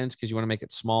of makes sense because you want to make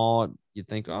it small. You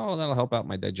think, oh, that'll help out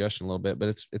my digestion a little bit, but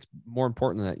it's more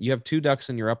important than that. You have 2 ducts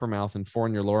in your upper mouth and 4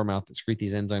 in your lower mouth that secrete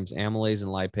these enzymes, amylase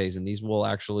and lipase, and these will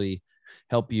actually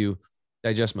help you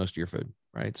digest most of your food,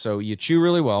 right? So you chew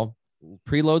really well,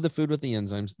 preload the food with the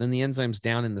enzymes, then the enzymes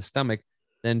down in the stomach,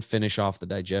 then finish off the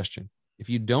digestion. If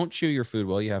you don't chew your food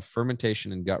well, you have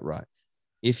fermentation and gut rot.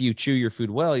 If you chew your food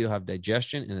well, you'll have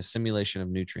digestion and assimilation of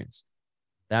nutrients.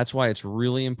 That's why it's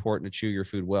really important to chew your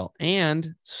food well.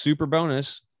 And super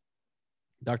bonus,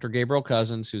 Dr. Gabriel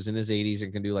Cousins, who's in his 80s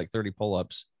and can do like 30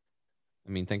 pull-ups. I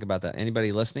mean, think about that.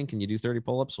 Anybody listening, can you do 30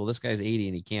 pull-ups? Well, this guy's 80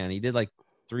 and he can. He did like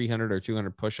 300 or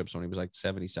 200 push-ups when he was like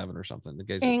 77 or something. The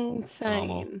guy's insane.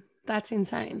 phenomenal. That's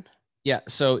insane. Yeah.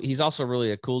 So he's also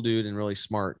really a cool dude and really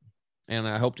smart. And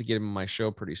I hope to get him on my show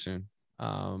pretty soon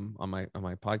on my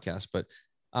podcast. But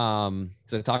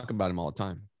because I talk about him all the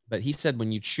time. But he said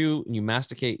when you chew and you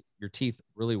masticate your teeth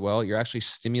really well, you're actually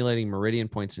stimulating meridian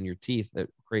points in your teeth that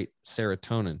create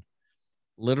serotonin.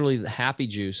 Literally, the happy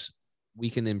juice, we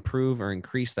can improve or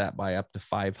increase that by up to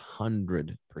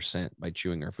 500% by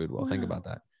chewing our food well. Wow. Think about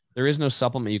that. There is no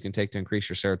supplement you can take to increase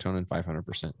your serotonin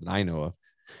 500% that I know of.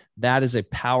 That is a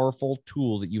powerful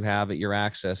tool that you have at your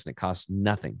access, and it costs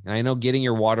nothing. And I know getting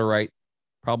your water right,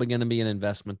 probably going to be an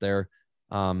investment there.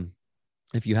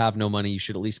 If you have no money, you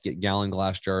should at least get gallon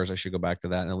glass jars. I should go back to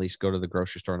that and at least go to the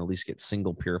grocery store and at least get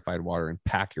single purified water and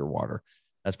pack your water.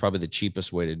 That's probably the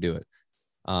cheapest way to do it.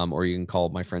 Or you can call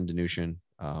my friend Danusha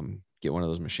and get one of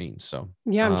those machines. So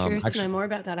yeah, I'm curious to know more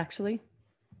about that actually.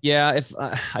 Yeah. If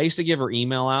I used to give her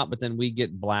email out, but then we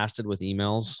get blasted with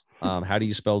emails. How do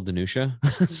you spell Danusha?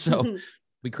 So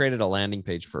we created a landing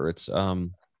page for it. It's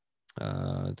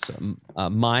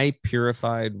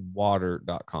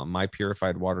mypurifiedwater.com,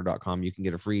 mypurifiedwater.com. You can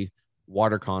get a free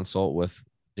water consult with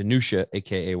Danusha,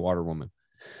 aka Water Woman.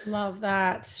 Love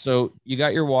that. So you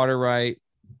got your water right,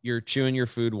 you're chewing your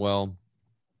food well,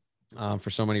 for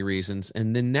so many reasons.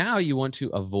 And then now you want to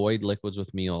avoid liquids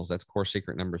with meals. That's core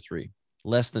secret number 3.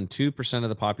 Less than 2% of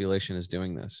the population is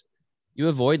doing this. You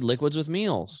avoid liquids with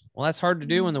meals. Well, that's hard to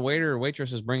do when the waiter or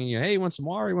waitress is bringing you, hey, you want some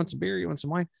water? You want some beer? You want some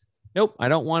wine? Nope, I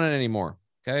don't want it anymore.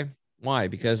 Okay. Why?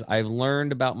 Because I've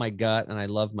learned about my gut and I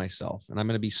love myself, and I'm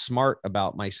going to be smart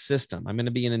about my system. I'm going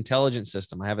to be an intelligent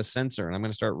system. I have a sensor, and I'm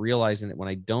going to start realizing that when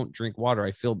I don't drink water,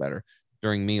 I feel better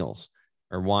during meals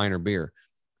or wine or beer.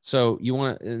 So you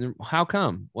want to, how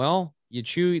come? Well, you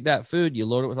chew that food, you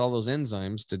load it with all those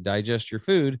enzymes to digest your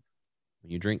food. When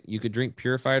you drink, you could drink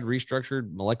purified,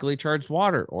 restructured, molecularly charged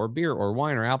water or beer or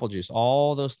wine or apple juice.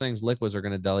 All those things, liquids, are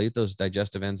going to dilute those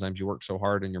digestive enzymes you work so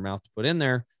hard in your mouth to put in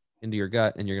there into your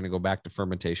gut, and you're going to go back to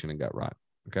fermentation and gut rot.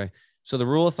 Okay. So the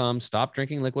rule of thumb, stop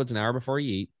drinking liquids an hour before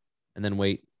you eat, and then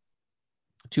wait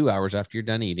 2 hours after you're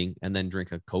done eating, and then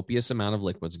drink a copious amount of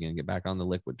liquids again. Get back on the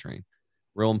liquid train.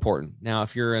 Real important. Now,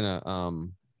 if you're in a,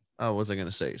 what was I going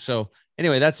to say? So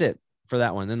anyway, that's it for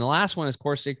that one. Then the last one is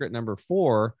core secret number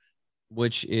 4.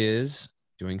 which is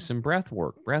doing some breath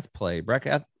work, breath play,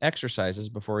 breath exercises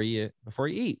before you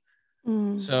eat.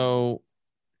 So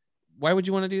why would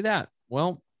you want to do that?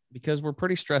 Well, because we're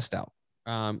pretty stressed out.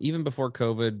 Even before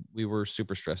COVID, we were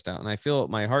super stressed out. And I feel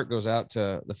my heart goes out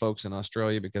to the folks in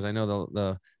Australia, because I know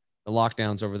the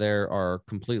lockdowns over there are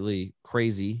completely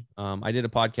crazy. I did a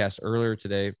podcast earlier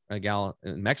today, a gal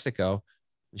in Mexico,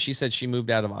 and she said she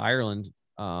moved out of Ireland.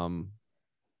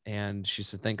 And she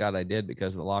said, thank God I did,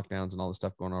 because of the lockdowns and all the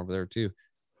stuff going on over there too.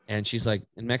 And she's like,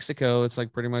 in Mexico, it's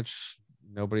like pretty much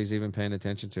nobody's even paying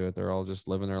attention to it. They're all just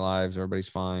living their lives. Everybody's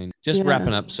fine. Just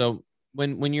wrapping up. So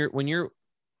when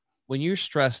you're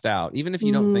stressed out, even if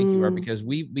you don't think you are, because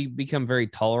we become very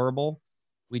tolerable.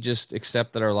 We just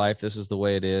accept that our life, this is the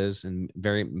way it is, and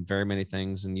very, very many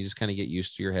things. And you just kind of get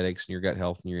used to your headaches and your gut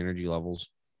health and your energy levels.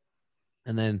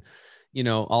 And then,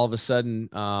 all of a sudden,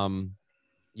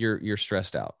 you're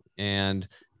stressed out. And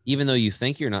even though you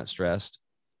think you're not stressed,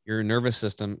 your nervous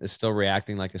system is still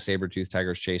reacting like a saber-toothed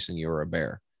tiger is chasing you, or a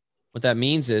bear. What that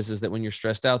means is that when you're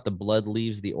stressed out, the blood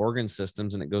leaves the organ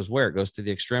systems and it goes where? It goes to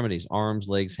the extremities, arms,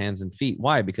 legs, hands, and feet.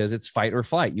 Why? Because it's fight or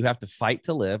flight. You have to fight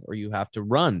to live, or you have to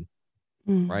run,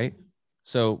 right?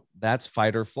 So that's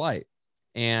fight or flight.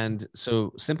 And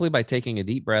so simply by taking a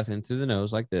deep breath in through the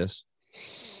nose like this,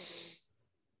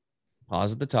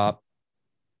 pause at the top,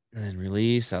 and then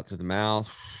release out through the mouth.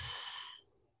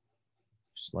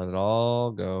 Just let it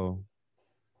all go.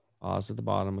 Pause at the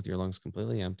bottom with your lungs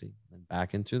completely empty. Then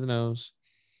back in through the nose.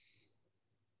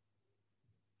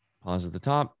 Pause at the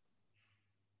top.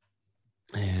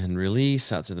 And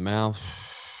release out through the mouth.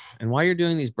 And while you're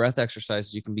doing these breath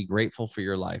exercises, you can be grateful for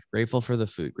your life, grateful for the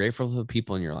food, grateful for the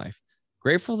people in your life,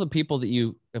 grateful for the people that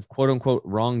you have quote unquote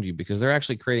wronged you, because they're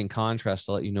actually creating contrast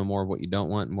to let you know more of what you don't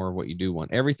want, more of what you do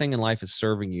want. Everything in life is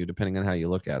serving you depending on how you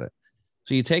look at it.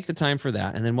 So you take the time for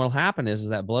that. And then what will happen is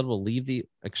that blood will leave the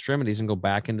extremities and go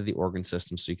back into the organ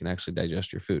system so you can actually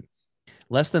digest your food.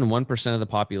 Less than 1% of the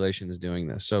population is doing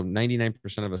this. So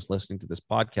 99% of us listening to this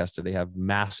podcast today have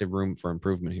massive room for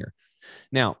improvement here.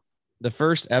 Now, the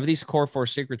first of these core 4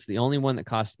 secrets, the only one that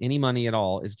costs any money at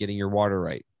all, is getting your water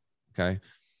right. Okay.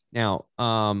 Now,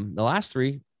 the last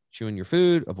 3, chewing your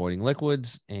food, avoiding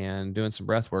liquids, and doing some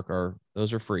breath work,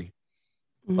 those are free.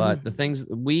 But the things,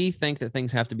 we think that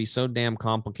things have to be so damn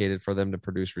complicated for them to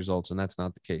produce results, and that's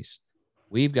not the case.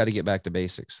 We've got to get back to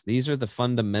basics. These are the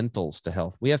fundamentals to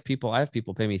health. I have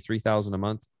people pay me $3,000 a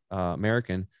month,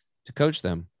 American, to coach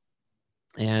them.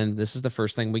 And this is the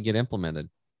first thing we get implemented.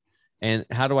 And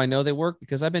how do I know they work?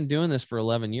 Because I've been doing this for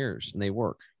 11 years and they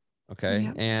work. Okay.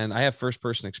 Yep. And I have first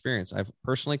person experience. I've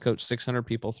personally coached 600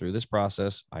 people through this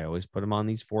process. I always put them on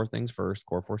these 4 things first,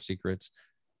 core 4 secrets.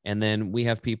 And then we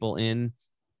have people in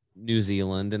New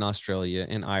Zealand and Australia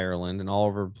and Ireland and all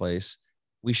over the place.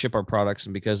 We ship our products,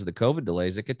 and because of the COVID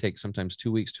delays, it could take sometimes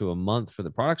 2 weeks to a month for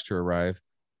the products to arrive.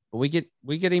 But we get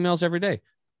emails every day.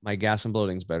 My gas and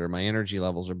bloating's better. My energy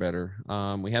levels are better.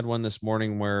 We had one this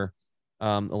morning where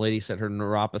a lady said her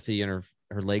neuropathy and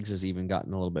her legs has even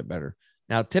gotten a little bit better.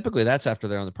 Now, typically that's after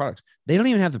they're on the products. They don't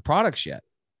even have the products yet.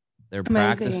 They're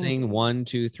practicing 1,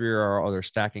 2, 3, or they're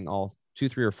stacking all 2,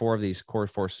 3, or 4 of these core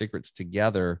 4 secrets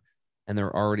together, and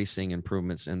they're already seeing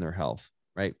improvements in their health,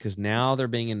 right? Because now they're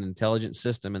being an intelligent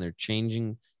system, and they're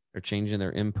changing their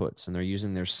inputs, and they're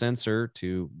using their sensor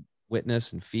to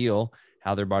witness and feel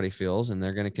how their body feels. And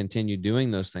they're going to continue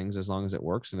doing those things as long as it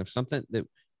works. And if something that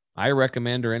I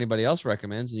recommend or anybody else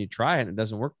recommends and you try it and it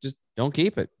doesn't work, just don't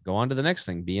keep it. Go on to the next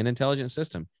thing. Be an intelligent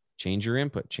system. Change your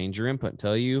input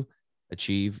until you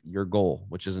achieve your goal,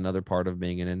 which is another part of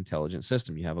being an intelligent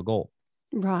system. You have a goal.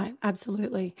 Right.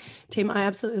 Absolutely. Tim, I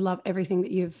absolutely love everything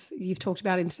that you've talked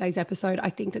about in today's episode. I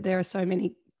think that there are so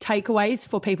many takeaways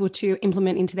for people to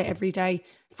implement into their everyday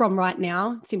from right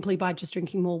now, simply by just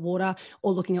drinking more water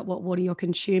or looking at what water you're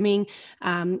consuming.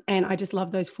 And I just love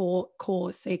those 4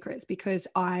 core secrets, because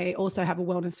I also have a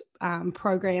wellness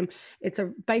program. It's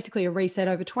basically a reset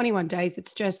over 21 days.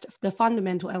 It's just the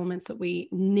fundamental elements that we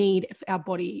need for our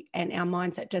body and our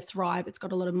mindset to thrive. It's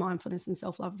got a lot of mindfulness and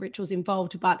self-love rituals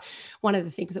involved. But one of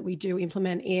the things that we do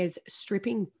implement is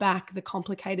stripping back the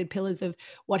complicated pillars of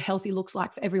what healthy looks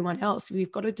like for everyone else.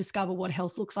 We've got to discover what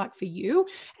health looks like for you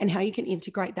and how you can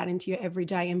integrate that into your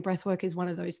everyday. And breath work is one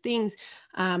of those things.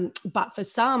 But for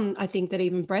some, I think that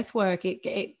even breath work,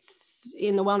 it's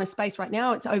in the wellness space right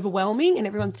now, it's overwhelming, and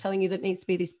everyone's telling you that it needs to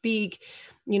be this big,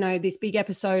 this big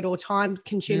episode or time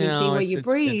consuming thing where you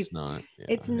breathe. It's not. Yeah,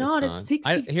 it's not. It's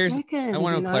 60 seconds. I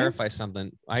want to clarify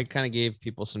something. I kind of gave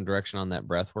people some direction on that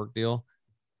breath work deal.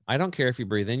 I don't care if you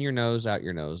breathe in your nose, out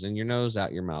your nose, in your nose,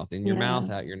 out your mouth, in your mouth,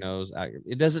 out your nose,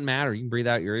 it doesn't matter. You can breathe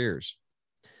out your ears.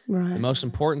 Right. The most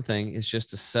important thing is just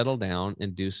to settle down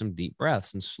and do some deep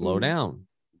breaths and slow down,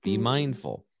 be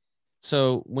mindful.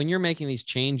 So when you're making these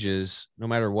changes, no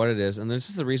matter what it is, and this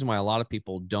is the reason why a lot of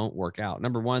people don't work out.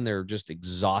 Number one, they're just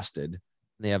exhausted.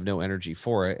 They have no energy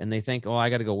for it. And they think, oh, I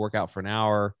got to go work out for an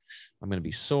hour. I'm going to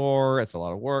be sore. It's a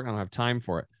lot of work. I don't have time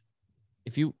for it.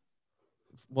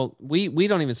 We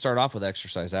don't even start off with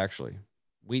exercise. Actually,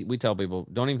 we tell people,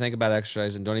 don't even think about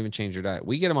exercise and don't even change your diet.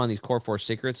 We get them on these core 4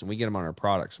 secrets and we get them on our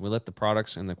products. We let the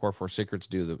products and the core 4 secrets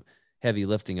do the heavy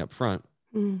lifting up front,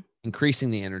 increasing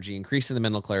the energy, increasing the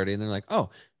mental clarity. And they're like, oh,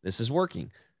 this is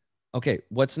working. Okay,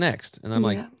 what's next? And I'm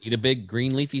like, eat a big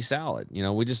green leafy salad.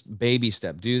 We just baby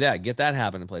step, do that, get that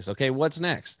habit in place. Okay, what's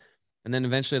next? And then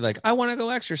eventually like, I want to go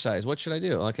exercise. What should I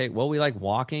do? Okay, well, we like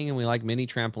walking and we like mini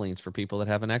trampolines for people that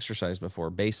haven't exercised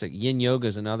before. Basic yin yoga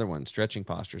is another one, stretching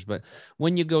postures. But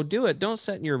when you go do it, don't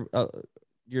set in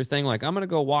your thing like, I'm going to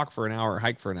go walk for an hour,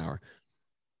 hike for an hour.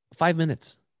 5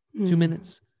 minutes, 2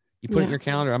 minutes. You put it in your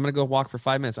calendar. I'm going to go walk for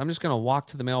 5 minutes. I'm just going to walk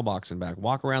to the mailbox and back,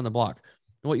 walk around the block.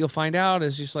 And what you'll find out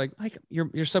is just like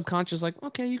your subconscious, like,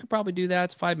 okay, you could probably do that.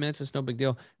 It's 5 minutes. It's no big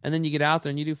deal. And then you get out there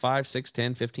and you do 5, 6,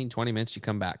 10, 15, 20 minutes. You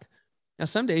come back. Now,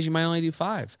 some days you might only do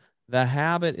 5. The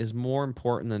habit is more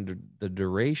important than the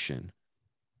duration.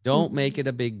 Don't make it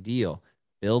a big deal.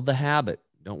 Build the habit.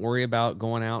 Don't worry about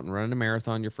going out and running a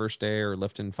marathon your first day or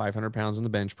lifting 500 pounds in the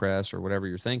bench press or whatever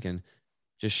you're thinking.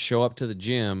 Just show up to the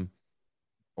gym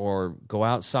or go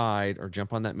outside or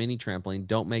jump on that mini trampoline.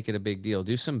 Don't make it a big deal.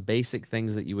 Do some basic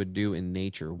things that you would do in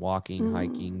nature, walking,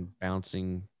 hiking,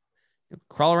 bouncing,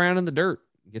 crawl around in the dirt,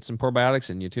 get some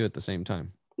probiotics in you too at the same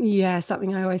time. Yeah,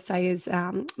 something I always say is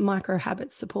micro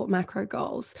habits support macro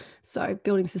goals. So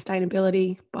building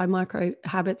sustainability by micro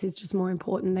habits is just more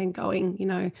important than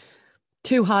going,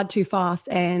 too hard, too fast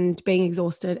and being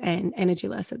exhausted and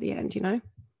energyless at the end,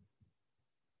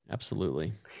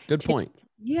 Absolutely. Good point.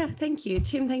 Yeah, thank you.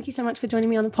 Tim, thank you so much for joining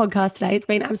me on the podcast today. It's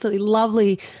been absolutely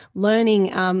lovely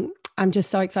learning. I'm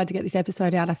just so excited to get this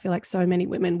episode out. I feel like so many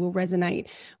women will resonate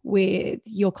with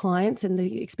your clients and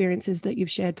the experiences that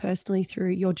you've shared personally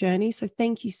through your journey. So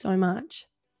thank you so much.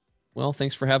 Well,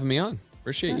 thanks for having me on.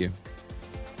 Appreciate you.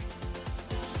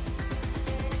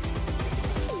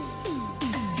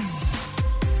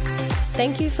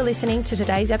 Thank you for listening to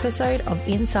today's episode of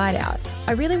Inside Out.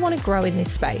 I really want to grow in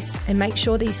this space and make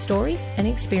sure these stories and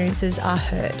experiences are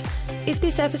heard. If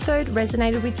this episode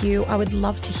resonated with you, I would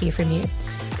love to hear from you.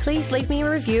 Please leave me a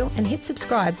review and hit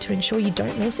subscribe to ensure you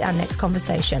don't miss our next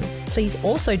conversation. Please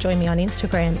also join me on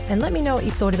Instagram and let me know what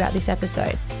you thought about this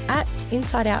episode at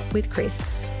Inside Out with Chris.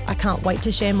 I can't wait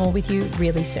to share more with you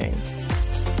really soon.